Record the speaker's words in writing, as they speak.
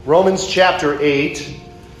Romans chapter 8,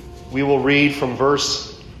 we will read from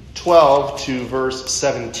verse 12 to verse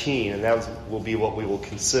 17, and that will be what we will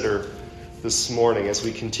consider this morning as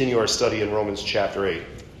we continue our study in Romans chapter 8.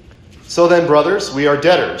 So then, brothers, we are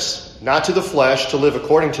debtors, not to the flesh, to live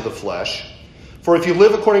according to the flesh. For if you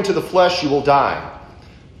live according to the flesh, you will die.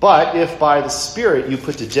 But if by the Spirit you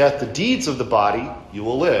put to death the deeds of the body, you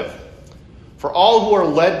will live. For all who are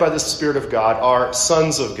led by the Spirit of God are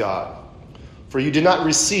sons of God. For you did not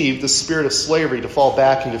receive the spirit of slavery to fall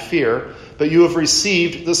back into fear, but you have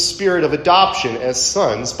received the spirit of adoption as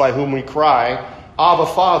sons, by whom we cry, Abba,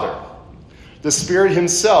 Father. The Spirit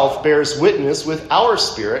himself bears witness with our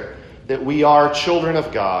spirit that we are children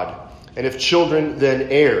of God, and if children, then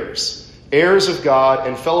heirs, heirs of God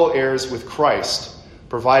and fellow heirs with Christ,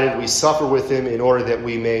 provided we suffer with him in order that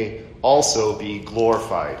we may also be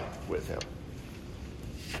glorified with him.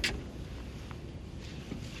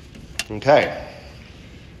 Okay,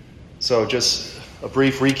 so just a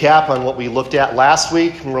brief recap on what we looked at last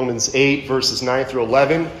week in Romans 8, verses 9 through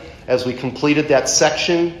 11, as we completed that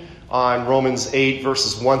section on Romans 8,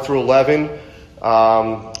 verses 1 through 11,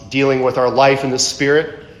 dealing with our life in the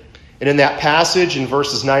Spirit. And in that passage, in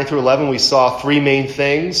verses 9 through 11, we saw three main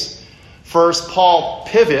things. First, Paul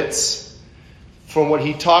pivots from what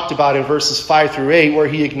he talked about in verses 5 through 8, where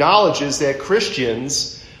he acknowledges that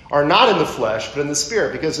Christians are not in the flesh, but in the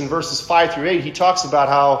Spirit. Because in verses 5 through 8, he talks about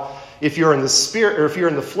how if you're in the Spirit, or if you're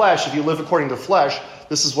in the flesh, if you live according to the flesh,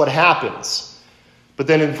 this is what happens. But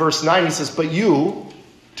then in verse 9, he says, but you,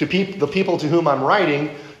 to the people to whom I'm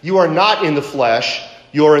writing, you are not in the flesh,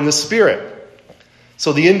 you're in the Spirit.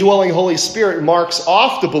 So the indwelling Holy Spirit marks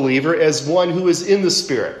off the believer as one who is in the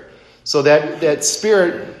Spirit. So that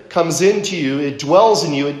Spirit comes into you, it dwells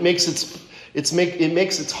in you, it makes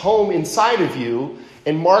its home inside of you,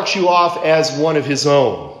 and marks you off as one of his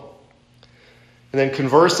own. And then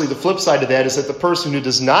conversely, the flip side of that is that the person who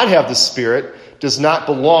does not have the Spirit does not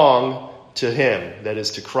belong to him, that is,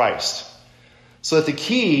 to Christ. So that the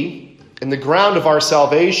key and the ground of our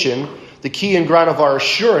salvation, the key and ground of our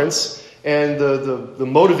assurance, and the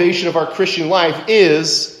motivation of our Christian life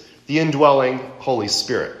is the indwelling Holy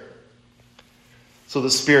Spirit. So the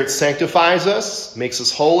Spirit sanctifies us, makes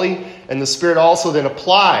us holy, and the Spirit also then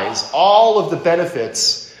applies all of the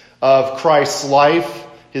benefits of Christ's life,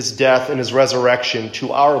 his death, and his resurrection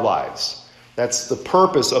to our lives. That's the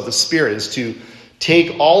purpose of the Spirit, is to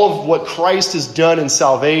take all of what Christ has done in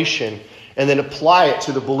salvation and then apply it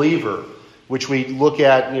to the believer, which we look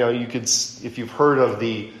at, you could, if you've heard of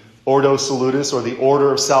the Ordo Salutis, or the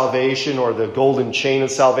order of salvation, or the golden chain of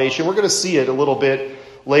salvation, we're going to see it a little bit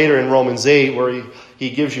later in Romans 8, where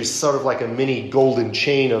he gives you sort of like a mini golden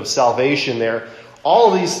chain of salvation there.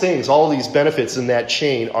 All of these things, all of these benefits in that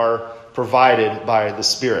chain are provided by the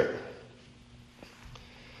Spirit.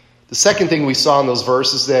 The second thing we saw in those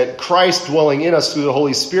verses is that Christ dwelling in us through the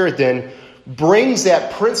Holy Spirit then brings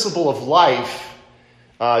that principle of life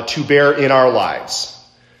to bear in our lives.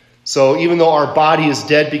 So even though our body is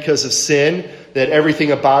dead because of sin, that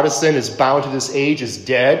everything about us then is bound to this age is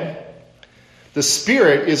dead, the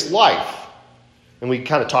Spirit is life. And we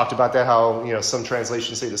kind of talked about that, how, some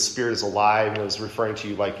translations say the Spirit is alive, and it was referring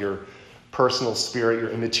to like your personal spirit,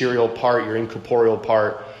 your immaterial part, your incorporeal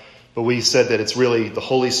part. But we said that it's really the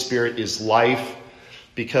Holy Spirit is life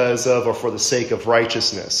because of, or for the sake of,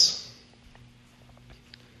 righteousness.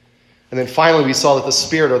 And then finally we saw that the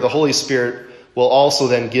Spirit, or the Holy Spirit, will also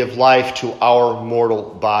then give life to our mortal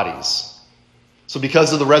bodies. So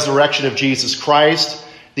because of the resurrection of Jesus Christ,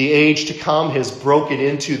 the age to come has broken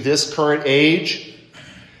into this current age.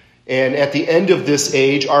 And at the end of this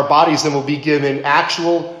age, our bodies then will be given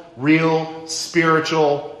actual, real,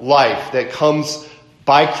 spiritual life that comes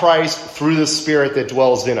by Christ through the Spirit that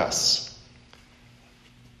dwells in us.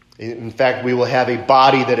 In fact, we will have a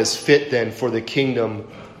body that is fit then for the kingdom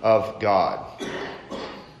of God.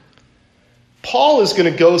 Paul is going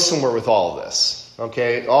to go somewhere with all of this.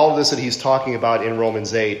 Okay? All of this that he's talking about in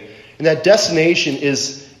Romans 8. And that destination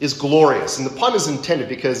is glorious. And the pun is intended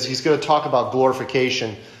because he's going to talk about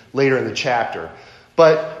glorification later in the chapter.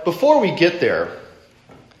 But before we get there,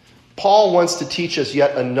 Paul wants to teach us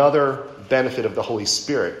yet another benefit of the Holy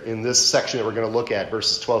Spirit in this section that we're going to look at,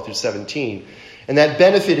 verses 12 through 17. And that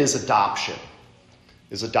benefit is adoption.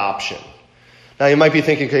 Now you might be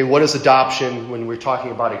thinking, okay, what is adoption when we're talking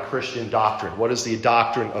about a Christian doctrine? What is the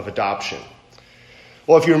doctrine of adoption?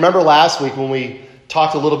 Well, if you remember last week when we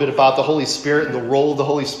talked a little bit about the Holy Spirit and the role of the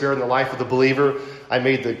Holy Spirit in the life of the believer, I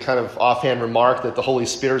made the kind of offhand remark that the Holy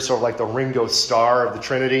Spirit is sort of like the Ringo Starr of the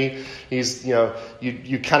Trinity. He's,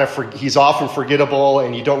 he's often forgettable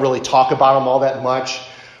and you don't really talk about him all that much.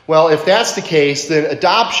 Well, if that's the case, then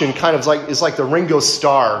adoption kind of is like the Ringo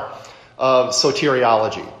Starr of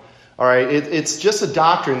soteriology. All right, it's just a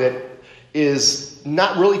doctrine that is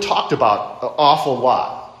not really talked about an awful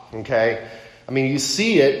lot. Okay, I mean, you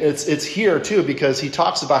see it's here too, because he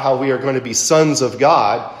talks about how we are going to be sons of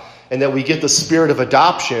God and that we get the spirit of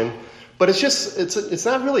adoption. But it's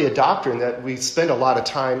not really a doctrine that we spend a lot of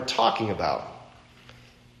time talking about.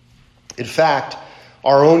 In fact,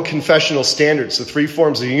 our own confessional standards, the three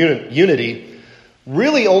forms of unity,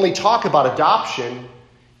 really only talk about adoption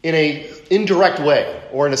in an indirect way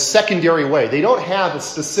or in a secondary way. They don't have a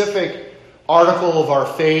specific article of our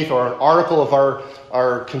faith or an article of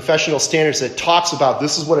our confessional standards that talks about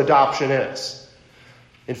this is what adoption is.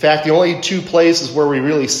 In fact, the only two places where we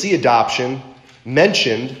really see adoption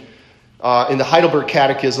mentioned in the Heidelberg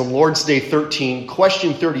Catechism, Lord's Day 13,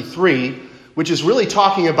 question 33, which is really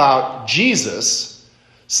talking about Jesus,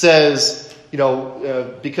 says,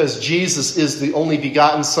 because Jesus is the only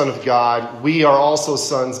begotten Son of God, we are also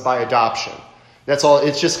sons by adoption. That's all.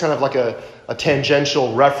 It's just kind of like a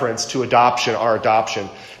tangential reference to adoption, our adoption,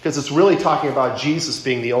 because it's really talking about Jesus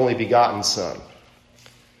being the only begotten Son.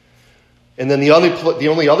 And then the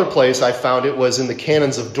only other place I found it was in the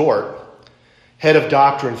Canons of Dort, Head of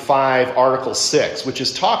Doctrine 5, Article 6, which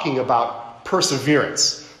is talking about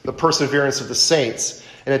perseverance, the perseverance of the saints.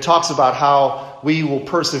 And it talks about how we will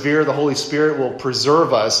persevere, the Holy Spirit will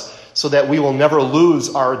preserve us so that we will never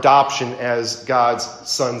lose our adoption as God's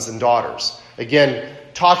sons and daughters. Again,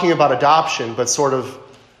 talking about adoption, but sort of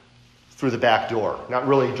through the back door, not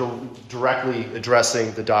really directly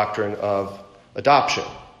addressing the doctrine of adoption.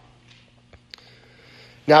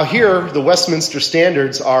 Now here, the Westminster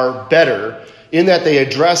Standards are better in that they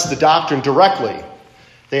address the doctrine directly.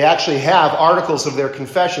 They actually have articles of their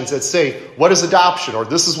confessions that say, what is adoption? Or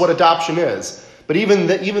this is what adoption is. But even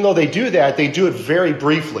though they do that, they do it very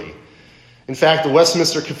briefly. In fact, the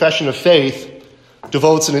Westminster Confession of Faith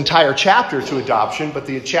devotes an entire chapter to adoption, but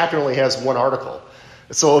the chapter only has one article.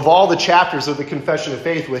 So of all the chapters of the Confession of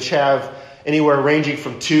Faith, which have anywhere ranging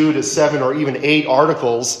from 2 to 7 or even 8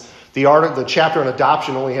 articles, the chapter on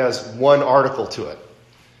adoption only has one article to it.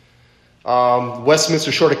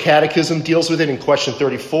 Westminster Shorter Catechism deals with it in question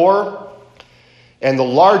 34, and the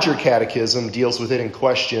Larger Catechism deals with it in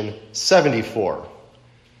question 74.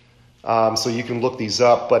 So you can look these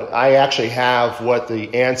up, but I actually have what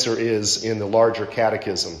the answer is in the Larger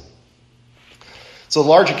Catechism. So the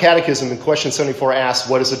Larger Catechism in question 74 asks,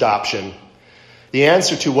 what is adoption? The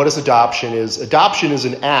answer to what is adoption is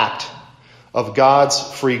an act of God's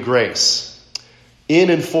free grace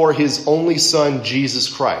in and for his only Son,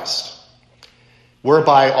 Jesus Christ,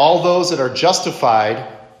 whereby all those that are justified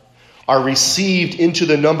are received into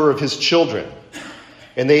the number of his children,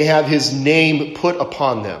 and they have his name put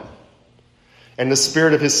upon them, and the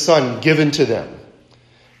Spirit of his Son given to them.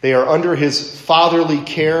 They are under his fatherly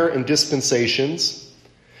care and dispensations.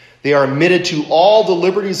 They are admitted to all the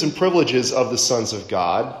liberties and privileges of the sons of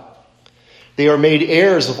God. They are made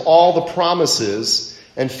heirs of all the promises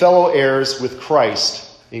and fellow heirs with Christ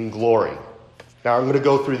in glory. Now I'm going to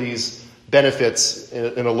go through these benefits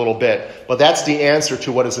in a little bit, but that's the answer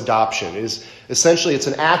to what is adoption. Is essentially it's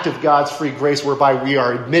an act of God's free grace whereby we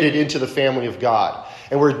are admitted into the family of God,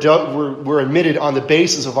 and we're admitted on the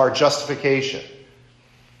basis of our justification.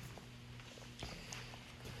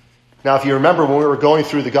 Now, if you remember when we were going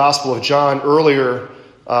through the Gospel of John earlier,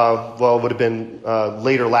 it would have been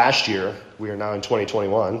later last year. We are now in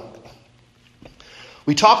 2021.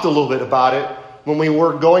 We talked a little bit about it when we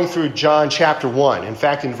were going through John chapter 1. In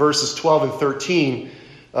fact, in verses 12 and 13,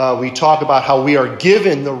 we talk about how we are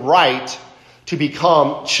given the right to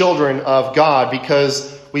become children of God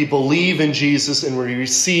because we believe in Jesus and we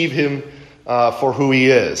receive him for who he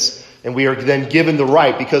is. And we are then given the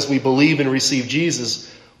right because we believe and receive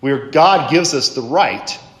Jesus. God gives us the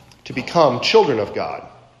right to become children of God.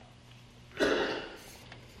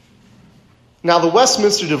 Now, the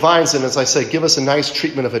Westminster Divines, and as I say, give us a nice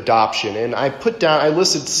treatment of adoption. And I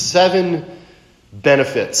listed 7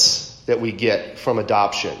 benefits that we get from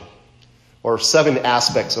adoption, or 7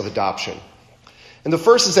 aspects of adoption. And the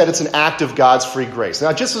first is that it's an act of God's free grace.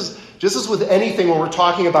 Now, just as with anything when we're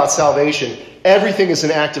talking about salvation, everything is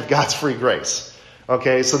an act of God's free grace.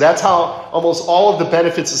 Okay, so that's how almost all of the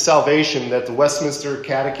benefits of salvation that the Westminster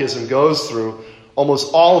Catechism goes through,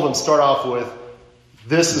 almost all of them start off with,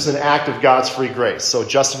 this is an act of God's free grace. So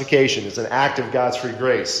justification is an act of God's free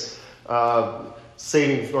grace.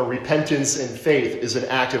 Saving or repentance and faith is an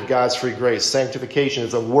act of God's free grace. Sanctification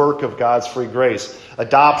is a work of God's free grace.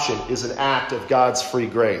 Adoption is an act of God's free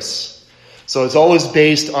grace. So it's always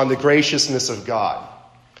based on the graciousness of God.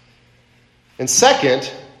 And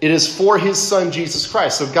second, It is for his Son, Jesus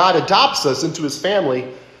Christ. So God adopts us into his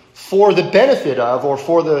family for the benefit of, or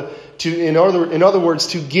in other words,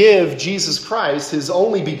 to give Jesus Christ, his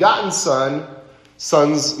only begotten Son,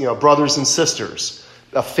 sons, brothers and sisters,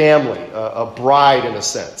 a family, a bride in a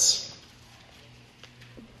sense.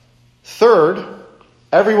 Third,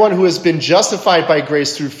 everyone who has been justified by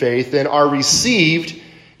grace through faith then are received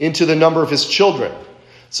into the number of his children.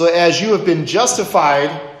 So as you have been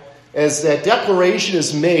justified, as that declaration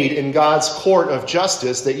is made in God's court of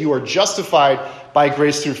justice, that you are justified by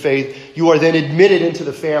grace through faith, you are then admitted into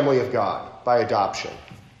the family of God by adoption.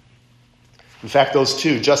 In fact, those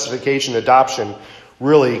two, justification and adoption,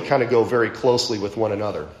 really kind of go very closely with one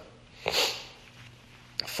another.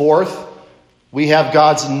 Fourth, we have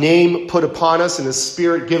God's name put upon us and his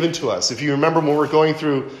Spirit given to us. If you remember when we're going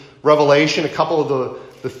through Revelation, a couple of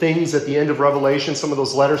the things at the end of Revelation, some of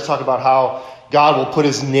those letters talk about how God will put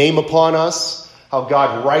his name upon us, how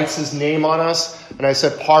God writes his name on us. And I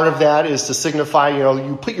said part of that is to signify,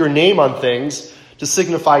 you put your name on things to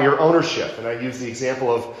signify your ownership. And I use the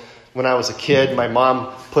example of when I was a kid, my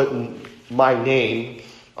mom put my name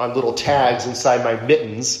on little tags inside my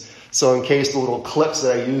mittens. So in case the little clips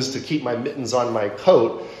that I used to keep my mittens on my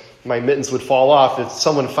coat, my mittens would fall off. If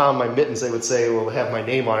someone found my mittens, they would say, well, have my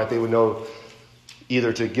name on it. They would know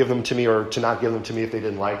either to give them to me or to not give them to me if they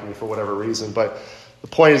didn't like me for whatever reason. But the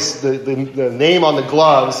point is the name on the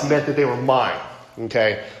gloves meant that they were mine.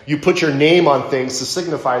 Okay? You put your name on things to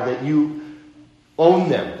signify that you own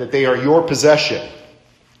them, that they are your possession.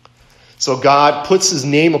 So God puts his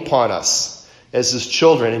name upon us as his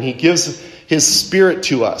children, and he gives his Spirit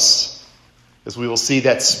to us. As we will see,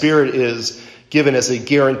 that Spirit is given as a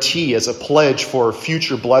guarantee, as a pledge for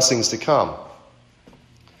future blessings to come.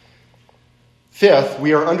 Fifth,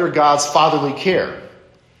 we are under God's fatherly care.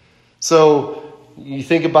 So you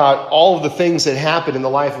think about all of the things that happen in the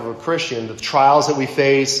life of a Christian, the trials that we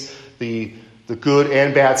face, the good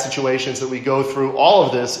and bad situations that we go through, all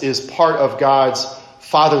of this is part of God's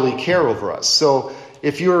fatherly care over us. So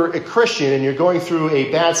if you're a Christian and you're going through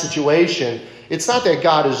a bad situation, it's not that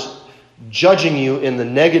God is judging you in the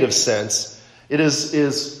negative sense. It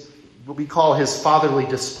is what we call his fatherly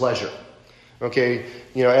displeasure. Okay,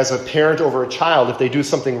 as a parent over a child, if they do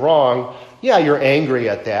something wrong, yeah, you're angry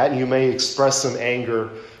at that, and you may express some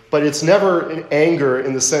anger, but it's never an anger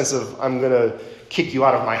in the sense of, I'm going to kick you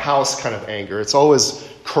out of my house kind of anger. It's always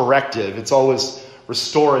corrective. It's always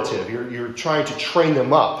restorative. You're trying to train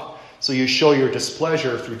them up. So you show your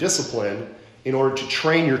displeasure through discipline in order to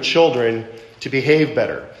train your children to behave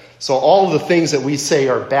better. So all of the things that we say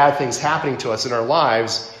are bad things happening to us in our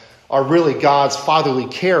lives are really God's fatherly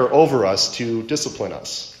care over us to discipline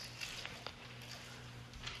us.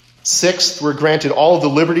 Sixth, we're granted all of the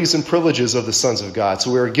liberties and privileges of the sons of God.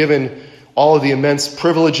 So we are given all of the immense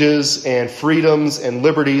privileges and freedoms and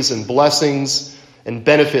liberties and blessings and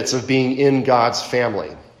benefits of being in God's family.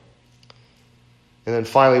 And then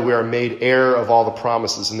finally, we are made heir of all the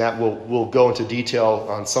promises, and that we'll go into detail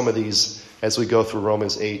on some of these as we go through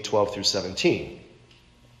Romans 8, 12 through 17.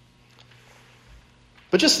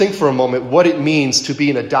 But just think for a moment what it means to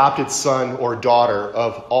be an adopted son or daughter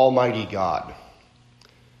of Almighty God.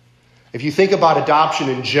 If you think about adoption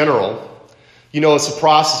in general, it's the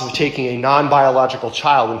process of taking a non-biological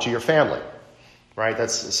child into your family, right?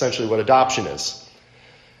 That's essentially what adoption is.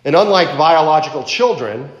 And unlike biological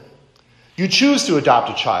children, you choose to adopt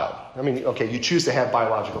a child. You choose to have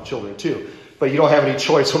biological children too, but you don't have any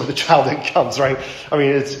choice over the child that comes, right?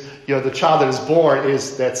 It's the child that is born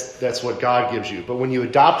that's what God gives you. But when you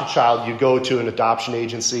adopt a child, you go to an adoption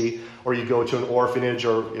agency or you go to an orphanage,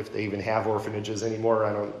 or if they even have orphanages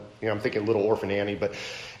anymore, I'm thinking Little Orphan Annie. But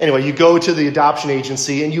anyway, you go to the adoption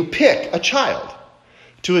agency and you pick a child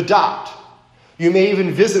to adopt. You may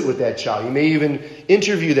even visit with that child. You may even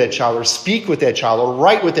interview that child or speak with that child or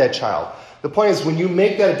write with that child. The point is, when you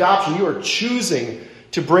make that adoption, you are choosing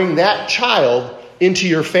to bring that child into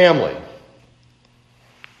your family.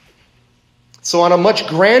 So on a much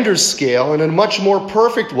grander scale and in a much more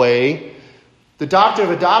perfect way, the doctrine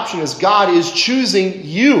of adoption is God is choosing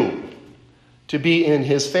you to be in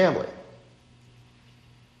his family.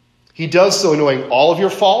 He does so knowing all of your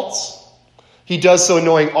faults. He does so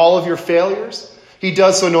knowing all of your failures. He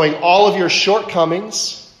does so knowing all of your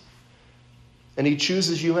shortcomings. And he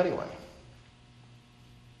chooses you anyway.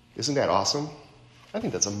 Isn't that awesome? I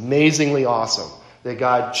think that's amazingly awesome that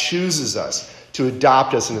God chooses us to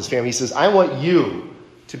adopt us in his family. He says, I want you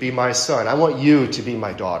to be my son. I want you to be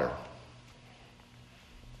my daughter.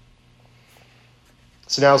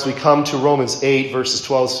 So now as we come to Romans 8, verses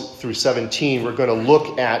 12 through 17, we're going to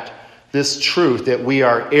look at this truth that we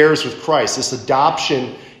are heirs with Christ, this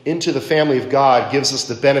adoption into the family of God gives us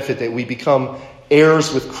the benefit that we become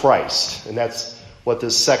heirs with Christ. And that's what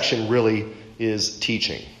this section really is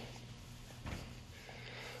teaching.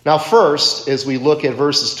 Now first, as we look at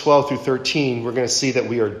verses 12 through 13, we're going to see that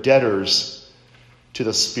we are debtors to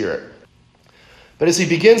the Spirit. But as he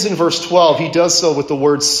begins in verse 12, he does so with the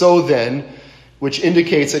word "so then," which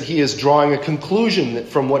indicates that he is drawing a conclusion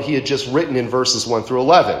from what he had just written in verses 1 through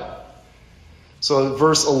 11. So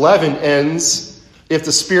verse 11 ends, "If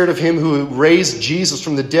the Spirit of him who raised Jesus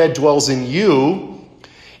from the dead dwells in you,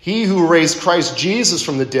 he who raised Christ Jesus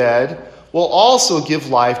from the dead will also give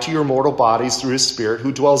life to your mortal bodies through his Spirit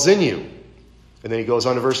who dwells in you." And then he goes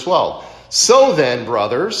on to verse 12. "So then,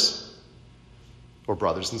 brothers," or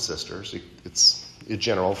brothers and sisters, it's a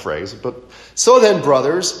general phrase, but "so then,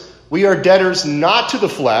 brothers, we are debtors not to the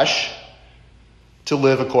flesh to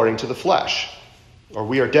live according to the flesh." Or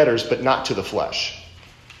we are debtors, but not to the flesh.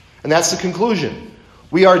 And that's the conclusion.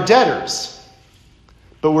 We are debtors,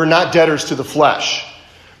 but we're not debtors to the flesh.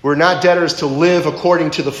 We're not debtors to live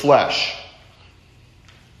according to the flesh.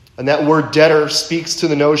 And that word debtor speaks to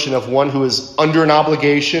the notion of one who is under an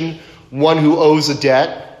obligation, one who owes a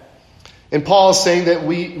debt. And Paul is saying that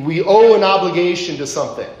we owe an obligation to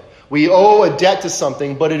something. We owe a debt to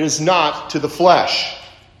something, but it is not to the flesh.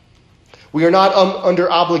 We are not under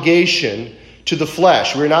obligation to the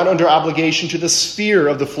flesh. We are not under obligation to the sphere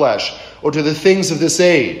of the flesh or to the things of this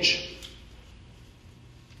age.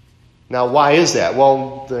 Now, why is that?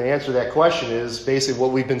 Well, the answer to that question is basically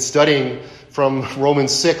what we've been studying from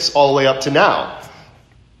Romans 6 all the way up to now.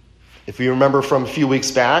 If you remember from a few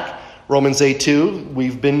weeks back, Romans 8:2,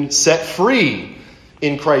 we've been set free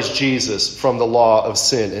in Christ Jesus from the law of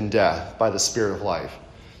sin and death by the Spirit of life.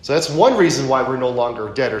 So that's one reason why we're no longer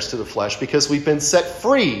debtors to the flesh, because we've been set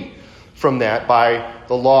free from that by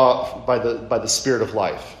the law, by the Spirit of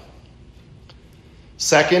life.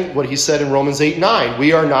 Second, what he said in Romans 8:9,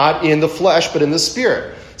 we are not in the flesh but in the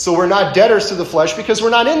Spirit. So we're not debtors to the flesh because we're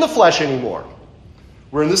not in the flesh anymore.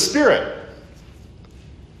 We're in the Spirit.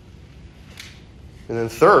 And then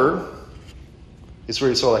third, it's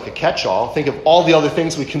really sort of like a catch-all. Think of all the other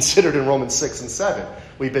things we considered in Romans 6 and 7.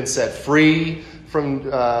 We've been set free from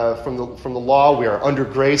the law. We are under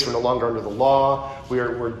grace. We're no longer under the law.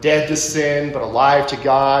 We're dead to sin, but alive to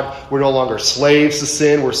God. We're no longer slaves to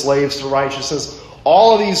sin. We're slaves to righteousness.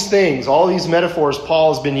 All of these things, all these metaphors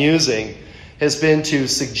Paul has been using, has been to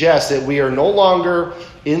suggest that we are no longer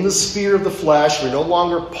in the sphere of the flesh. We're no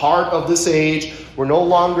longer part of this age. We're no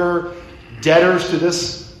longer debtors to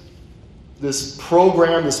this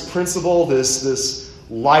program, this principle, this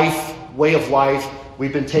life, way of life.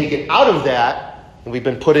 We've been taken out of that, and we've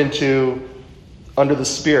been put under the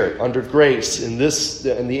Spirit, under grace in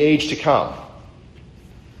the age to come.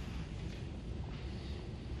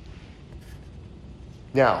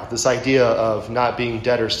 Now, this idea of not being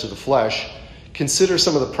debtors to the flesh, consider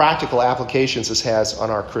some of the practical applications this has on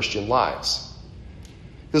our Christian lives.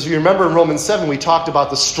 Because if you remember in Romans 7, we talked about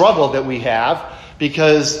the struggle that we have,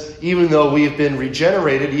 because even though we've been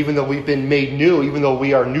regenerated, even though we've been made new, even though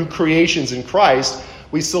we are new creations in Christ,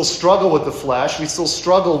 we still struggle with the flesh, we still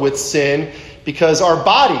struggle with sin, because our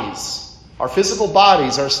bodies, our physical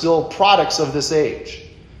bodies, are still products of this age.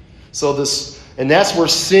 And that's where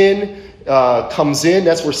sin comes in.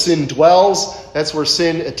 That's where sin dwells. That's where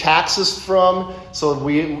sin attacks us from. So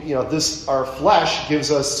our flesh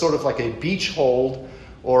gives us sort of like a beach hold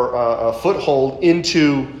or a foothold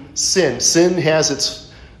into sin. Sin has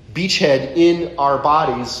its beachhead in our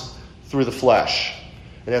bodies through the flesh.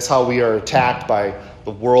 And that's how we are attacked by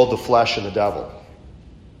the world, the flesh, and the devil.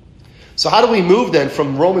 So how do we move then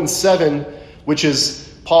from Romans 7, which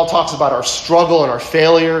is, Paul talks about our struggle and our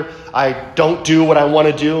failure. I don't do what I want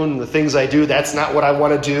to do, and the things I do, that's not what I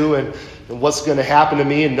want to do, and what's going to happen to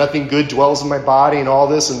me, and nothing good dwells in my body, and all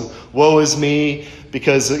this, and woe is me,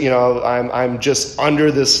 because I'm just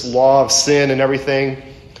under this law of sin and everything.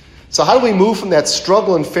 So how do we move from that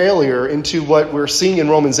struggle and failure into what we're seeing in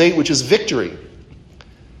Romans 8, which is victory?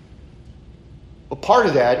 Well, part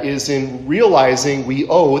of that is in realizing we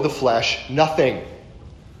owe the flesh nothing.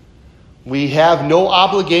 We have no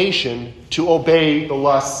obligation to obey the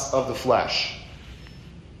lusts of the flesh.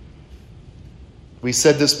 We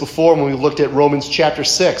said this before when we looked at Romans chapter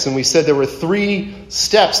 6, and we said there were 3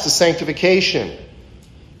 steps to sanctification.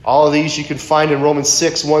 All of these you can find in Romans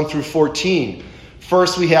 6, 1 through 14.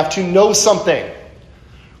 First, we have to know something.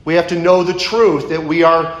 We have to know the truth that we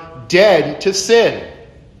are dead to sin.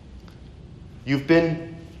 You've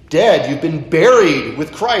been dead. You've been buried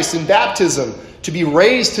with Christ in baptism to be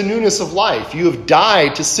raised to newness of life. You have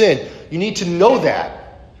died to sin. You need to know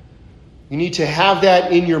that. You need to have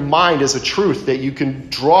that in your mind as a truth that you can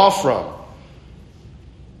draw from.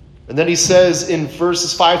 And then he says in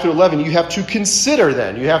verses 5 through 11, you have to consider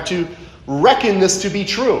then. You have to reckon this to be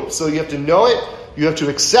true. So you have to know it. You have to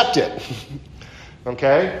accept it.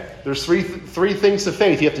 Okay? There's three things to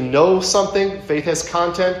faith. You have to know something. Faith has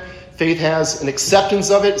content. Faith has an acceptance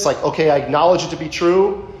of it. It's like, okay, I acknowledge it to be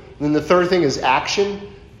true. And then the third thing is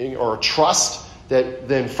action or trust. That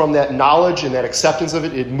then from that knowledge and that acceptance of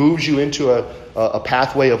it, it moves you into a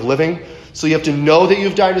pathway of living. So you have to know that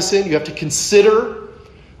you've died to sin. You have to consider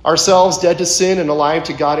ourselves dead to sin and alive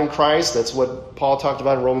to God in Christ. That's what Paul talked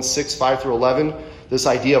about in Romans 6, 5 through 11. This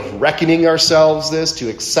idea of reckoning ourselves to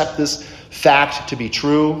accept this fact to be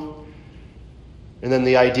true. And then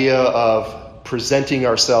the idea of presenting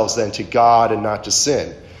ourselves then to God and not to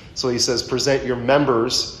sin. So he says, present your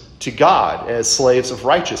members to God as slaves of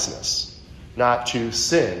righteousness, not to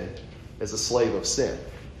sin as a slave of sin.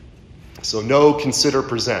 So know, consider,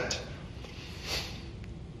 present.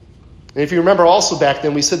 And if you remember also back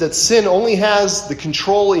then, we said that sin only has the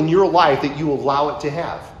control in your life that you allow it to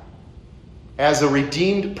have. As a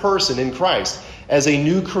redeemed person in Christ, as a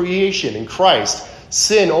new creation in Christ,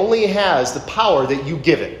 sin only has the power that you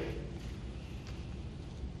give it.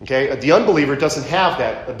 Okay? The unbeliever doesn't have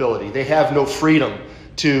that ability. They have no freedom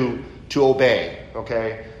to obey.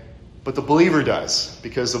 Okay? But the believer does,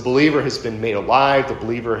 because the believer has been made alive. The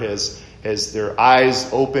believer has their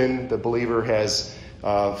eyes open. The believer has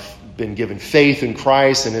been given faith in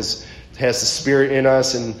Christ and has the Spirit in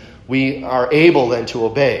us, and we are able then to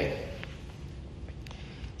obey.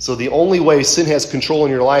 So the only way sin has control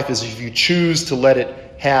in your life is if you choose to let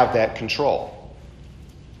it have that control.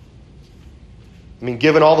 I mean,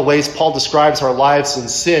 given all the ways Paul describes our lives in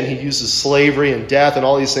sin, he uses slavery and death and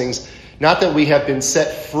all these things. Not that we have been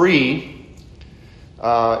set free,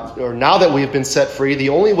 or now that we have been set free, the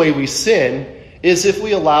only way we sin is if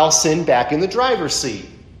we allow sin back in the driver's seat.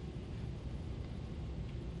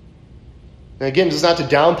 And again, this is not to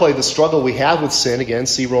downplay the struggle we have with sin, again,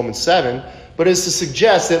 see Romans 7, but is to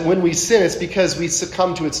suggest that when we sin, it's because we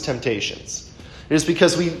succumb to its temptations. It is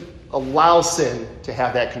because we allow sin to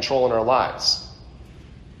have that control in our lives.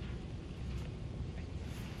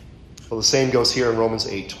 Well, the same goes here in Romans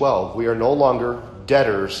 8:12. We are no longer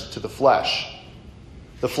debtors to the flesh.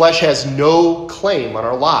 The flesh has no claim on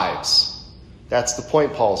our lives. That's the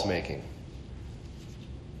point Paul's making.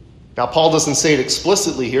 Now, Paul doesn't say it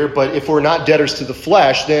explicitly here, but if we're not debtors to the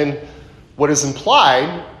flesh, then what is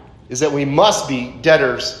implied is that we must be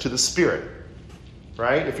debtors to the Spirit.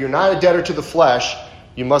 Right? If you're not a debtor to the flesh,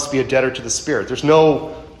 you must be a debtor to the Spirit. There's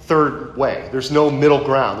no third way. There's no middle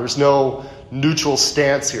ground. There's no neutral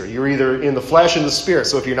stance here. You're either in the flesh and the Spirit.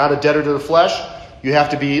 So if you're not a debtor to the flesh, you have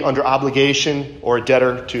to be under obligation or a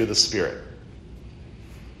debtor to the Spirit.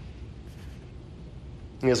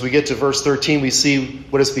 And as we get to verse 13, we see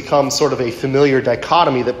what has become sort of a familiar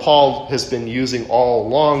dichotomy that Paul has been using all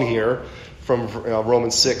along here from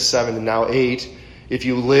Romans 6, 7, and now 8. If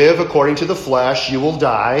you live according to the flesh, you will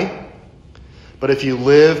die. But if you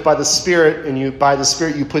live by the Spirit, and by the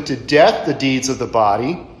Spirit you put to death the deeds of the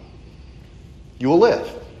body, you will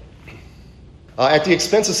live. At the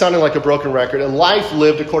expense of sounding like a broken record, a life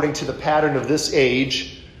lived according to the pattern of this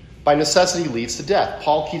age by necessity leads to death.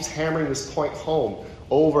 Paul keeps hammering this point home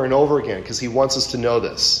over and over again because he wants us to know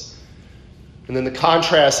this. And then the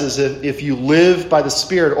contrast is that if you live by the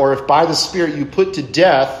Spirit, or if by the Spirit you put to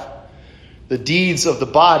death the deeds of the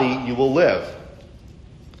body, you will live.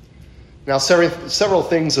 Now, several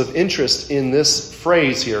things of interest in this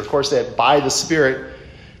phrase here. Of course, that by the Spirit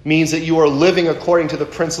means that you are living according to the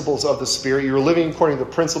principles of the Spirit. You are living according to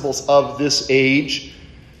the principles of this age.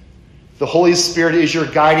 The Holy Spirit is your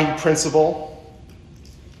guiding principle.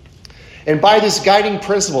 And by this guiding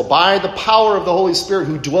principle, by the power of the Holy Spirit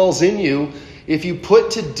who dwells in you, if you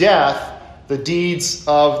put to death the deeds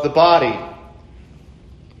of the body.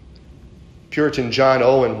 Puritan John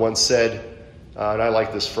Owen once said, and I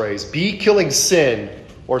like this phrase, be killing sin,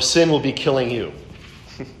 or sin will be killing you.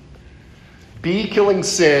 Be killing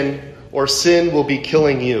sin, or sin will be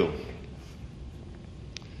killing you.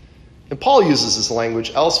 And Paul uses this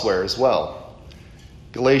language elsewhere as well.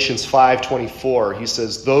 Galatians 5:24, he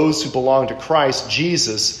says, those who belong to Christ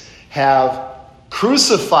Jesus have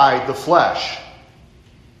crucified the flesh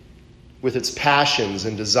with its passions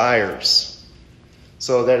and desires.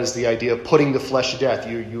 So that is the idea of putting the flesh to death.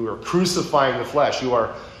 You are crucifying the flesh. You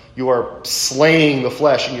are slaying the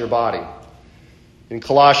flesh in your body. In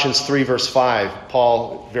Colossians 3 verse 5,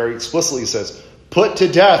 Paul very explicitly says, put to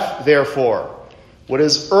death, therefore, what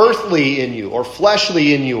is earthly in you, or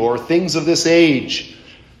fleshly in you, or things of this age,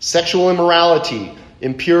 sexual immorality,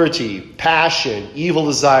 impurity, passion, evil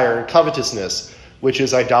desire, and covetousness, which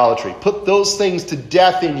is idolatry. Put those things to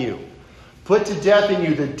death in you. Put to death in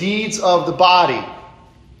you the deeds of the body.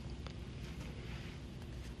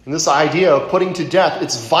 And this idea of putting to death,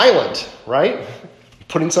 it's violent, right?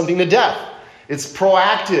 Putting something to death. It's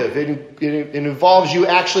proactive. It involves you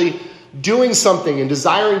actually doing something and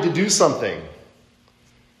desiring to do something.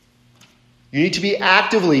 You need to be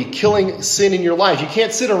actively killing sin in your life. You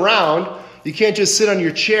can't sit around. You can't just sit on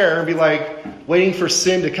your chair and be like waiting for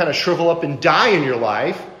sin to kind of shrivel up and die in your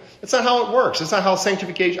life. That's not how it works. That's not how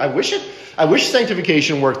sanctification... I wish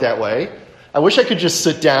sanctification worked that way. I wish I could just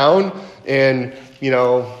sit down and,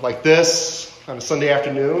 like this on a Sunday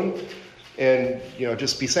afternoon and,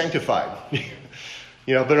 just be sanctified.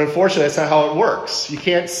 But unfortunately, that's not how it works. You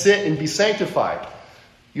can't sit and be sanctified.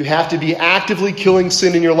 You have to be actively killing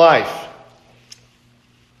sin in your life.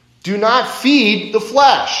 Do not feed the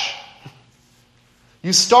flesh.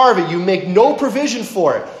 You starve it. You make no provision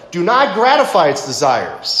for it. Do not gratify its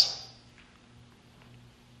desires.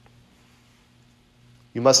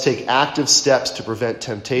 You must take active steps to prevent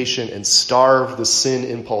temptation and starve the sin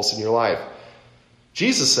impulse in your life.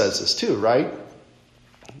 Jesus says this too, right?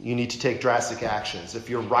 You need to take drastic actions. If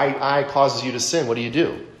your right eye causes you to sin, what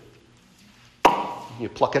do? You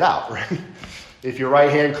pluck it out, right? If your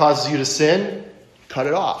right hand causes you to sin, cut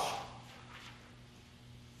it off.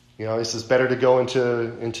 He says better to go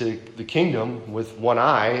into the kingdom with one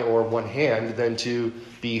eye or one hand than to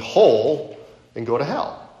be whole and go to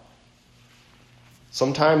hell.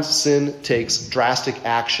 Sometimes sin takes drastic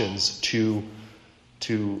actions to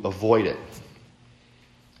avoid it.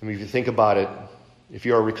 I mean, if you think about it, if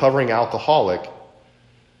you're a recovering alcoholic,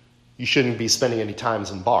 you shouldn't be spending any time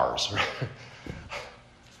in bars. Right?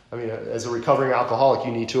 I mean, as a recovering alcoholic,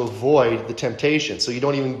 you need to avoid the temptation. So you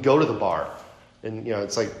don't even go to the bar. And,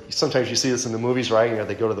 it's like sometimes you see this in the movies, right?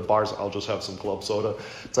 They go to the bars, I'll just have some club soda.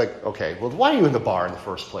 It's like, okay, well, why are you in the bar in the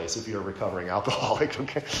first place if you're a recovering alcoholic?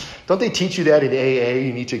 Okay, don't they teach you that in AA?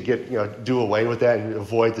 You need to do away with that and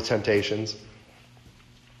avoid the temptations.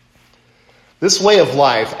 This way of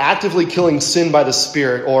life, actively killing sin by the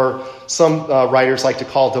Spirit, or some writers like to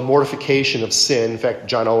call it the mortification of sin. In fact,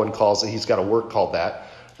 John Owen calls it, he's got a work called that,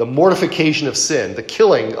 the mortification of sin, the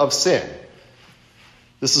killing of sin.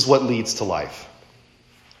 This is what leads to life.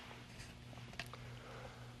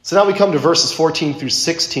 So now we come to verses 14 through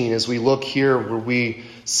 16 as we look here where we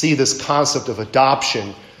see this concept of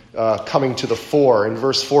adoption coming to the fore. In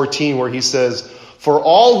verse 14 where he says, "For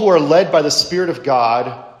all who are led by the Spirit of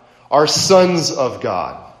God are sons of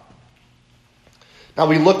God." Now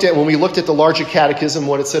when we looked at the larger catechism,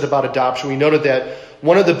 what it said about adoption, we noted that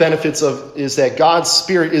one of the benefits is that God's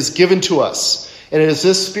Spirit is given to us. And it is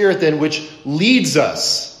this Spirit then which leads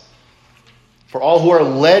us. For all who are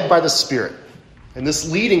led by the Spirit. And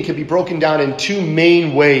this leading can be broken down in two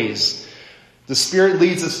main ways. The Spirit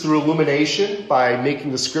leads us through illumination by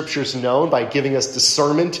making the Scriptures known, by giving us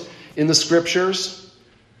discernment in the Scriptures.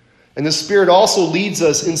 And the Spirit also leads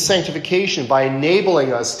us in sanctification by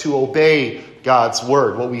enabling us to obey God's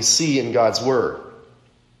Word, what we see in God's Word.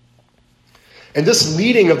 And this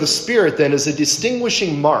leading of the Spirit then is a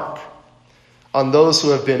distinguishing mark on those who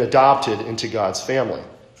have been adopted into God's family.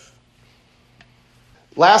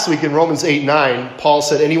 Last week in Romans 8:9, Paul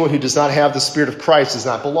said anyone who does not have the Spirit of Christ does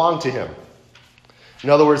not belong to him. In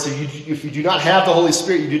other words, if you do not have the Holy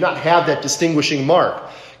Spirit, you do not have that distinguishing mark.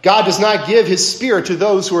 God does not give his Spirit to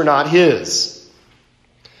those who are not his.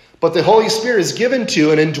 But the Holy Spirit is given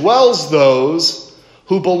to and indwells those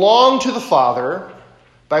who belong to the Father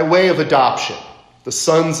by way of adoption, the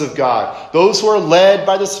sons of God. Those who are led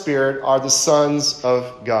by the Spirit are the sons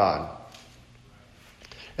of God.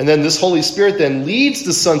 And then this Holy Spirit then leads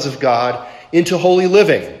the sons of God into holy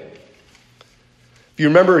living. If you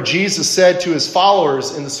remember, Jesus said to his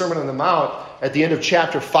followers in the Sermon on the Mount at the end of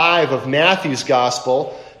chapter 5 of Matthew's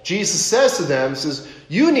Gospel, Jesus says to them, says,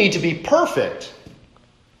 "You need to be perfect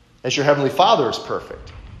as your heavenly Father is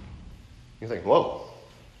perfect." You think, whoa,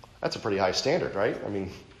 that's a pretty high standard, right? I mean,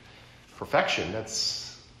 perfection,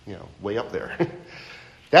 that's, way up there.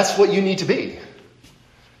 That's what you need to be.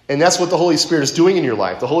 And that's what the Holy Spirit is doing in your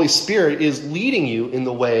life. The Holy Spirit is leading you in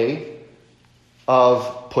the way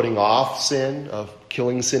of putting off sin, of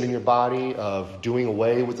killing sin in your body, of doing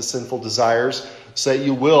away with the sinful desires, so that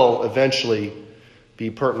you will eventually be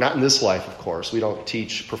not in this life, of course. We don't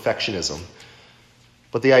teach perfectionism.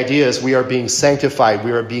 But the idea is we are being sanctified,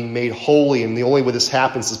 we are being made holy, and the only way this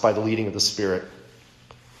happens is by the leading of the Spirit.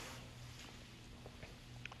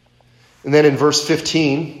 And then in verse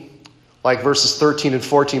 15, like verses 13 and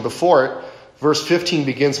 14 before it, verse 15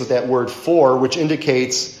 begins with that word "for," which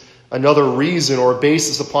indicates another reason or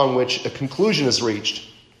basis upon which a conclusion is reached.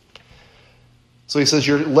 So he says,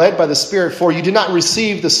 you're led by the Spirit, for you did not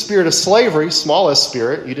receive the spirit of slavery, smallest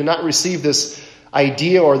spirit. You did not receive this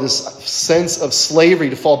idea or this sense of slavery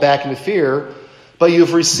to fall back into fear, but you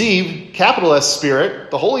have received, capital S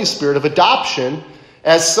Spirit, the Holy Spirit of adoption,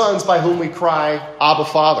 as sons by whom we cry, Abba,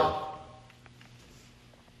 Father.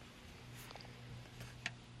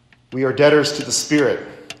 We are debtors to the Spirit.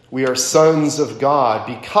 We are sons of God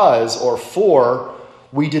because, or for,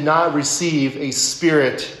 we did not receive a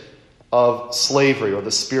spirit of slavery or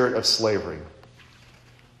the spirit of slavery.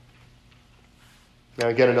 Now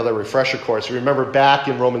again, another refresher course. You remember back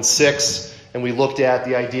in Romans 6, and we looked at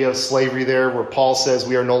the idea of slavery there, where Paul says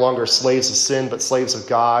we are no longer slaves of sin, but slaves of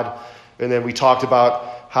God. And then we talked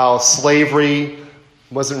about how slavery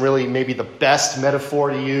wasn't really maybe the best metaphor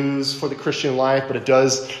to use for the Christian life, but it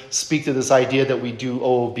does speak to this idea that we do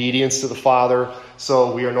owe obedience to the Father.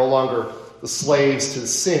 So we are no longer the slaves to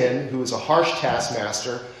sin, who is a harsh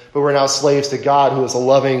taskmaster, but we're now slaves to God, who is a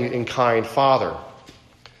loving and kind Father.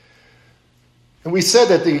 And we said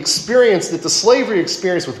that the slavery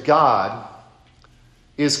experience with God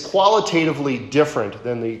is qualitatively different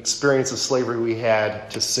than the experience of slavery we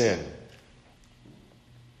had to sin.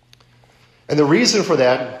 And the reason for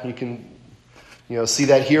that, you can see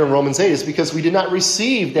that here in Romans 8, is because we did not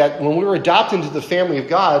receive that, when we were adopted into the family of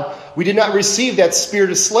God, we did not receive that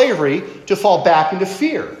spirit of slavery to fall back into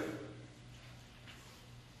fear.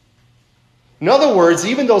 In other words,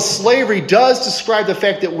 even though slavery does describe the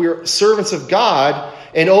fact that we're servants of God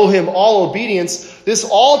and owe him all obedience, this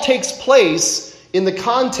all takes place in the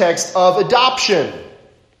context of adoption.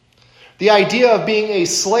 The idea of being a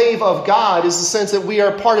slave of God is the sense that we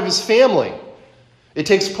are part of his family. It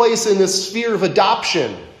takes place in this sphere of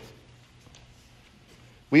adoption.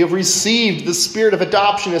 We have received the spirit of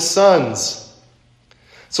adoption as sons.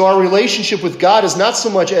 So our relationship with God is not so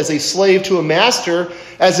much as a slave to a master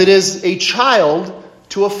as it is a child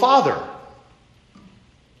to a father.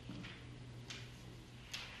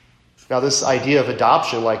 Now, this idea of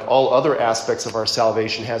adoption, like all other aspects of our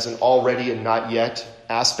salvation, has an already and not yet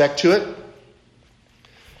aspect to it.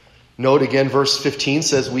 Note again, verse 15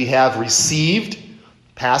 says we have received,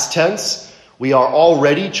 past tense. We are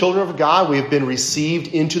already children of God. We have been received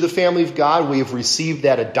into the family of God. We have received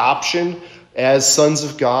that adoption as sons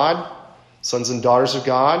of God, sons and daughters of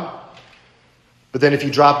God. But then if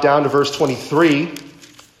you drop down to verse 23,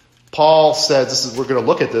 Paul says, we're going to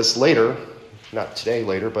look at this later, not today,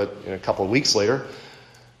 later, but in a couple of weeks later.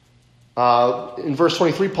 In verse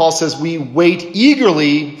 23, Paul says, we wait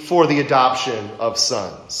eagerly for the adoption of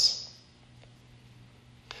sons.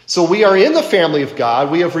 So we are in the family of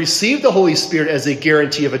God. We have received the Holy Spirit as a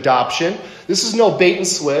guarantee of adoption. This is no bait and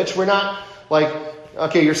switch. We're not like,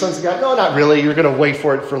 okay, you're sons of God. No, not really. You're going to wait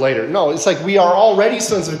for it for later. No, it's like we are already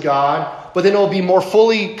sons of God, but then it will be more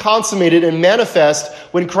fully consummated and manifest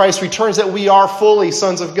when Christ returns that we are fully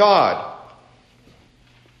sons of God.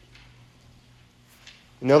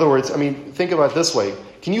 In other words, think about it this way.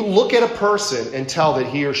 Can you look at a person and tell that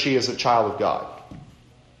he or she is a child of God?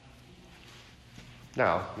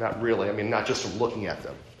 No, not really. Not just from looking at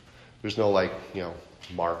them. There's no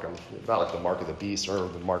mark. Not like the mark of the beast or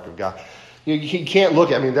the mark of God. You can't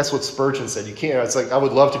look at, that's what Spurgeon said. You can't, it's like, I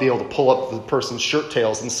would love to be able to pull up the person's shirt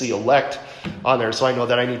tails and see elect on there so I know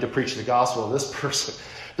that I need to preach the gospel of this person.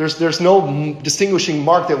 There's no distinguishing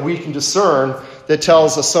mark that we can discern that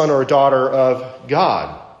tells a son or a daughter of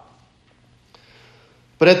God.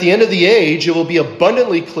 But at the end of the age, it will be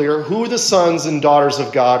abundantly clear who the sons and daughters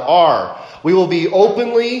of God are. We will be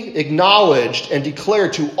openly acknowledged and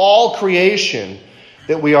declared to all creation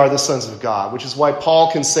that we are the sons of God, which is why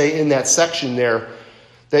Paul can say in that section there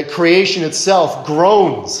that creation itself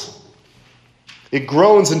groans. It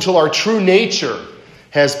groans until our true nature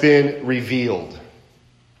has been revealed.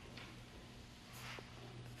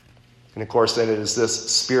 And of course, then it is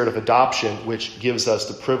this spirit of adoption which gives us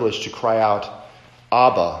the privilege to cry out,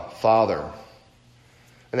 Abba, Father.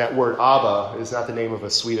 And that word Abba is not the name of a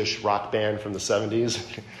Swedish rock band from the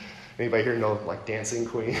 70s. Anybody here know, Dancing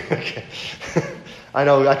Queen? Okay. I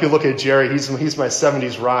know, I could look at Jerry. He's my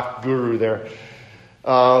 70s rock guru there.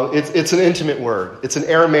 It's an intimate word. It's an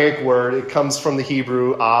Aramaic word. It comes from the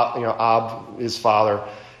Hebrew. Ab is father.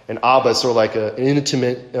 And Abba is sort of like an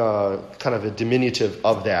intimate, kind of a diminutive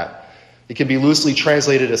of that. It can be loosely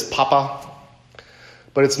translated as Papa,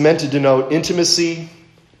 but it's meant to denote intimacy,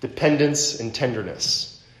 dependence, and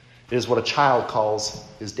tenderness. It is what a child calls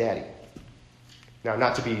his daddy. Now,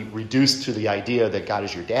 not to be reduced to the idea that God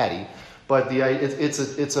is your daddy, but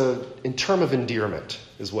it's in term of endearment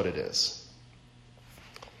is what it is.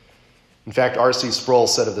 In fact, R.C. Sproul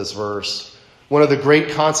said of this verse, one of the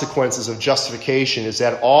great consequences of justification is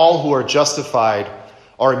that all who are justified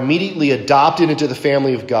are immediately adopted into the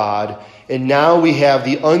family of God, and now we have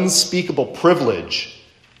the unspeakable privilege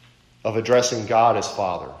of addressing God as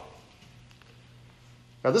Father.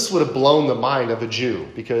 Now, this would have blown the mind of a Jew,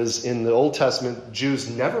 because in the Old Testament, Jews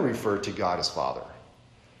never referred to God as Father.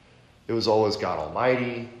 It was always God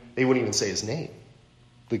Almighty. They wouldn't even say his name,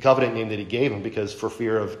 the covenant name that he gave him, because for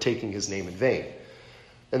fear of taking his name in vain.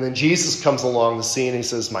 And then Jesus comes along the scene and he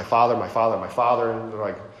says, my Father, my Father, my Father. And they're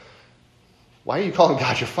like, why are you calling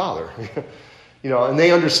God your Father? And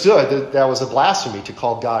they understood that that was a blasphemy to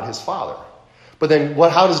call God his Father. But then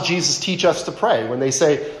how does Jesus teach us to pray? When they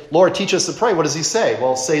say, Lord, teach us to pray, what does he say?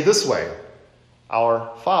 Well, say this way,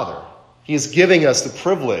 our Father. He is giving us the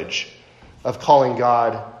privilege of calling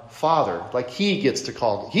God Father, like he gets to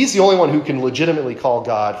call. He's the only one who can legitimately call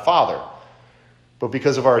God Father. But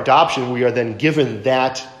because of our adoption, we are then given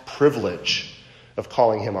that privilege of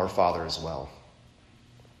calling him our Father as well.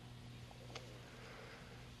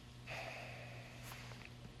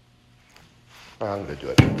 I'm going to do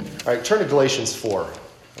it. All right, turn to Galatians 4.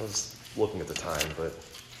 I was looking at the time, but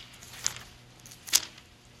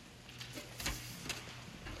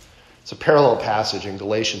it's a parallel passage in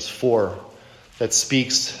Galatians 4 that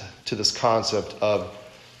speaks to this concept of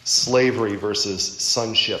slavery versus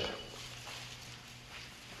sonship.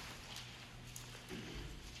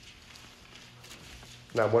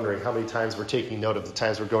 And I'm wondering how many times we're taking note of the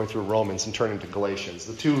times we're going through Romans and turning to Galatians.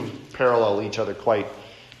 The two parallel each other quite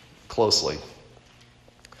closely.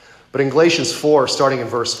 But in Galatians 4, starting in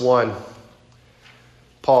verse 1,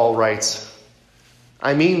 Paul writes,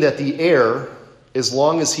 I mean that the heir, as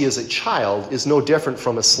long as he is a child, is no different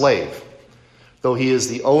from a slave, though he is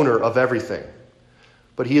the owner of everything.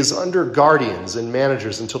 But he is under guardians and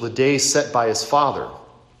managers until the day set by his father.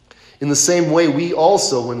 In the same way, we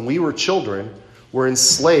also, when we were children, were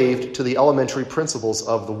enslaved to the elementary principles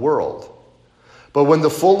of the world. But when the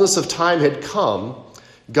fullness of time had come,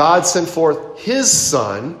 God sent forth his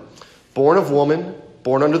Son, born of woman,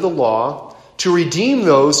 born under the law, to redeem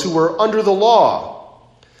those who were under the law,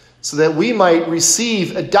 so that we might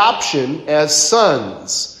receive adoption as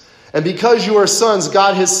sons. And because you are sons,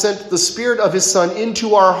 God has sent the Spirit of his Son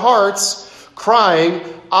into our hearts, crying,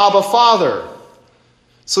 Abba, Father.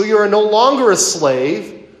 So you are no longer a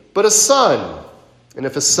slave, but a son. And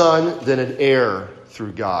if a son, then an heir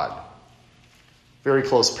through God. Very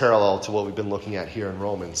close parallel to what we've been looking at here in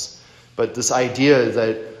Romans. But this idea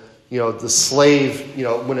that, the slave,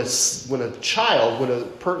 when a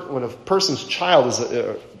person's child is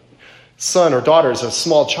a son or daughter is a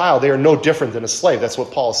small child, they are no different than a slave. That's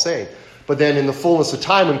what Paul is saying. But then in the fullness of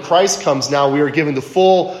time, when Christ comes, now we are given the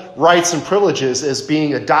full rights and privileges as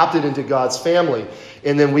being adopted into God's family.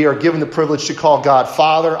 And then we are given the privilege to call God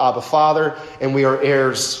Father, Abba, Father, and we are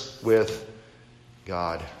heirs with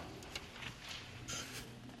God.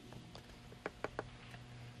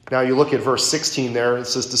 Now you look at verse 16 there. It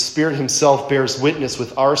says, the Spirit himself bears witness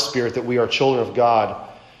with our spirit that we are children of God.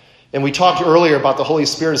 And we talked earlier about the Holy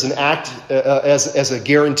Spirit as an act, as a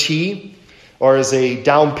guarantee, or as a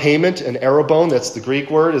down payment, an arrabon. That's the Greek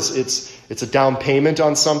word. It's a down payment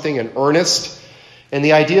on something, an earnest. And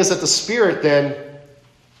the idea is that the Spirit then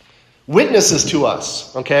witnesses to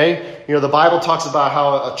us, okay? The Bible talks about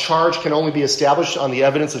how a charge can only be established on the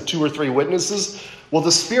evidence of 2 or 3 witnesses. Well,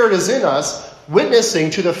 the Spirit is in us,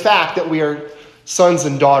 witnessing to the fact that we are sons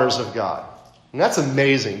and daughters of God. And that's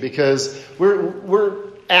amazing, because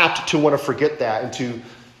we're apt to want to forget that and to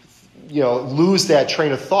lose that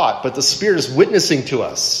train of thought. But the Spirit is witnessing to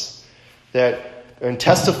us and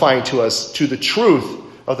testifying to us to the truth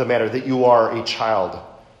of the matter, that you are a child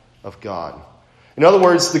of God. In other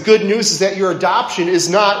words, the good news is that your adoption is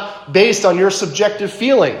not based on your subjective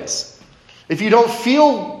feelings. If you don't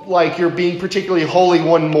feel like you're being particularly holy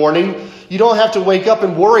one morning, you don't have to wake up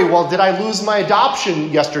and worry, well, did I lose my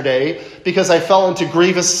adoption yesterday because I fell into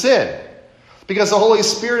grievous sin? Because the Holy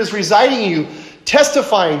Spirit is residing in you,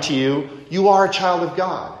 testifying to you, you are a child of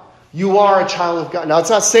God. You are a child of God. Now, it's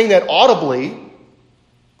not saying that audibly.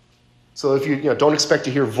 So if you don't expect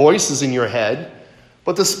to hear voices in your head,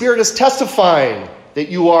 but the Spirit is testifying that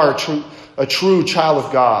you are a true child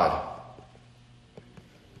of God.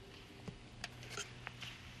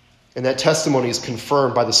 And that testimony is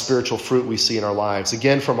confirmed by the spiritual fruit we see in our lives.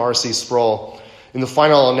 Again, from R.C. Sproul, in the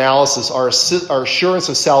final analysis, our assurance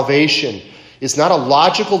of salvation is not a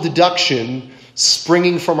logical deduction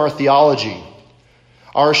springing from our theology.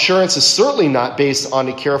 Our assurance is certainly not based on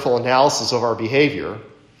a careful analysis of our behavior.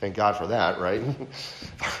 Thank God for that, right?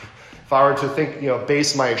 If If I were to think,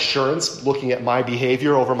 base my assurance looking at my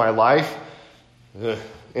behavior over my life,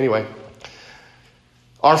 anyway.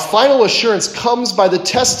 Our final assurance comes by the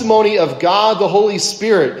testimony of God the Holy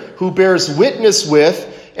Spirit, who bears witness with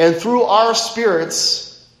and through our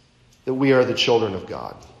spirits that we are the children of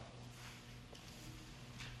God.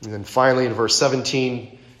 And then finally in verse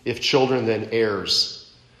 17, if children, then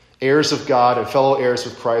heirs. Heirs of God and fellow heirs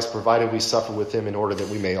with Christ, provided we suffer with him in order that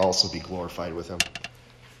we may also be glorified with him.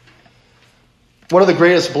 One of the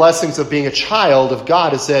greatest blessings of being a child of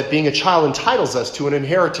God is that being a child entitles us to an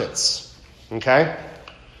inheritance. Okay?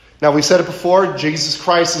 Now, we said it before, Jesus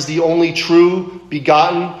Christ is the only true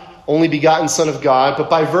only begotten Son of God, but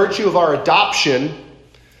by virtue of our adoption,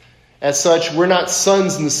 as such, we're not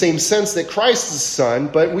sons in the same sense that Christ is son,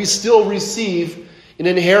 but we still receive an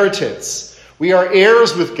inheritance. We are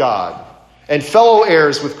heirs with God and fellow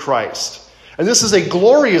heirs with Christ. And this is a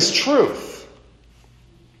glorious truth.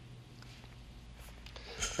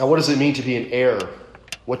 Now, what does it mean to be an heir?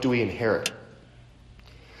 What do we inherit?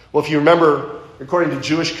 Well, if you remember, according to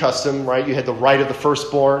Jewish custom, right, you had the right of the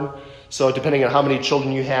firstborn. So depending on how many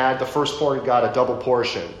children you had, the firstborn got a double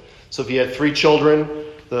portion. So if you had 3 children,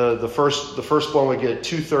 the firstborn would get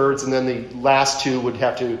 2/3, and then the last 2 would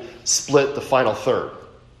have to split the final third.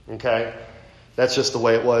 Okay? That's just the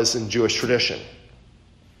way it was in Jewish tradition.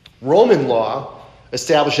 Roman law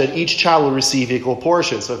established that each child would receive equal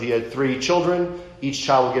portions. So if you had 3 children, each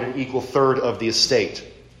child would get an equal third of the estate.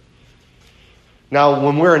 Now,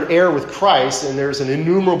 when we're an heir with Christ, and there's an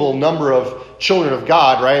innumerable number of children of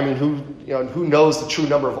God, right? I mean, who knows the true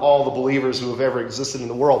number of all the believers who have ever existed in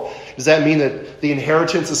the world? Does that mean that the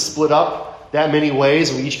inheritance is split up that many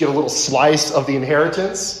ways, and we each get a little slice of the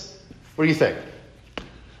inheritance? What do you think?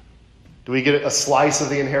 Do we get a slice of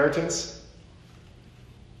the inheritance?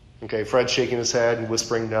 Okay, Fred's shaking his head and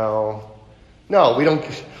whispering no. No, we don't.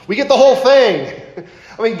 We get the whole thing.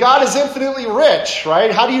 I mean, God is infinitely rich,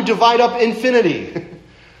 right? How do you divide up infinity?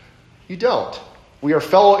 You don't. We are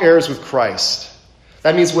fellow heirs with Christ.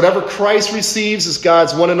 That means whatever Christ receives as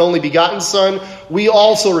God's one and only begotten Son, we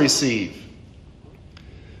also receive.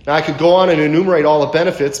 Now, I could go on and enumerate all the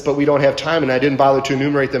benefits, but we don't have time, and I didn't bother to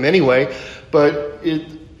enumerate them anyway. But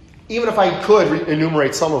even if I could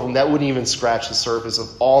enumerate some of them, that wouldn't even scratch the surface of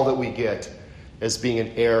all that we get as being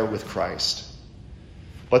an heir with Christ.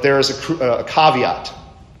 But there is a caveat.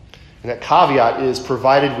 And that caveat is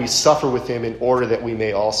provided we suffer with him in order that we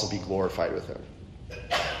may also be glorified with him.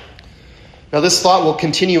 Now this thought will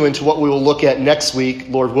continue into what we will look at next week,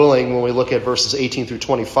 Lord willing, when we look at verses 18 through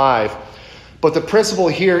 25. But the principle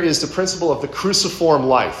here is the principle of the cruciform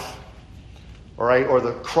life, all right, or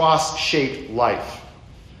the cross-shaped life.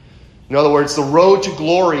 In other words, the road to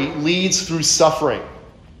glory leads through suffering.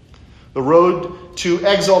 The road to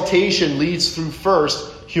exaltation leads through first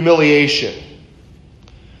humiliation.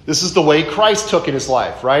 This is the way Christ took in his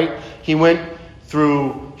life, right? He went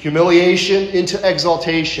through humiliation into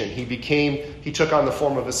exaltation. He took on the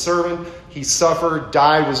form of a servant. He suffered,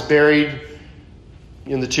 died, was buried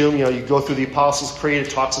in the tomb. You go through the Apostles' Creed, it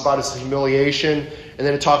talks about his humiliation, and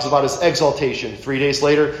then it talks about his exaltation. 3 days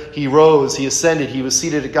later, he rose, he ascended, he was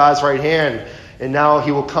seated at God's right hand, and now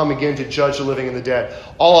he will come again to judge the living and the dead.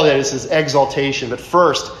 All of that is his exaltation. But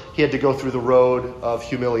first, he had to go through the road of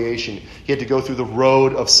humiliation. He had to go through the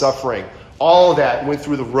road of suffering. All of that went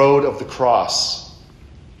through the road of the cross.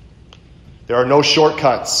 There are no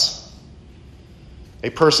shortcuts. A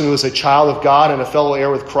person who is a child of God and a fellow heir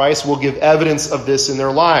with Christ will give evidence of this in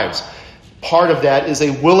their lives. Part of that is a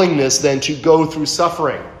willingness then to go through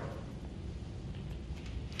suffering.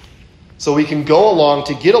 So we can go along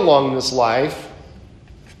to get along in this life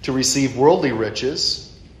to receive worldly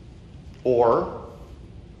riches, or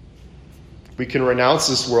we can renounce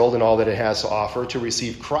this world and all that it has to offer to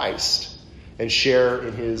receive Christ and share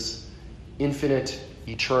in his infinite,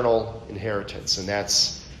 eternal inheritance. And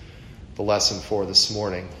that's the lesson for this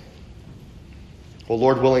morning. Well,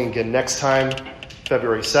 Lord willing, again, next time,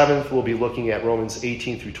 February 7th, we'll be looking at Romans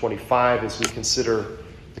 18 through 25 as we consider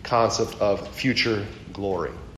the concept of future glory.